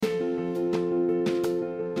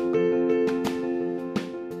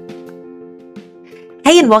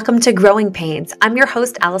Hey, and welcome to Growing Pains. I'm your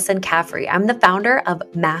host, Alyson Caffrey. I'm the founder of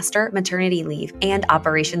Master Maternity Leave and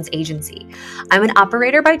Operations Agency. I'm an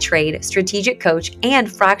operator by trade, strategic coach,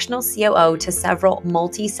 and fractional COO to several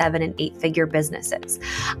multi-7 and 8-figure businesses.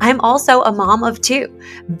 I'm also a mom of 2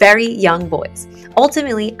 very young boys.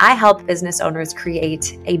 Ultimately, I help business owners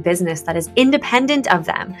create a business that is independent of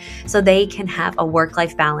them so they can have a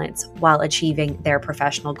work-life balance while achieving their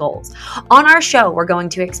professional goals. On our show, we're going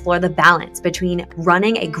to explore the balance between running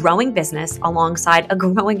a growing business alongside a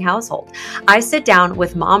growing household. I sit down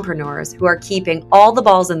with mompreneurs who are keeping all the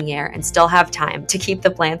balls in the air and still have time to keep the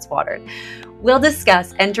plants watered. We'll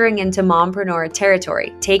discuss entering into mompreneur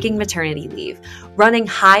territory, taking maternity leave, running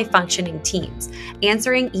high-functioning teams,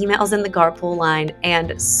 answering emails in the carpool line,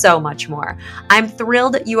 and so much more. I'm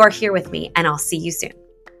thrilled you are here with me, and I'll see you soon.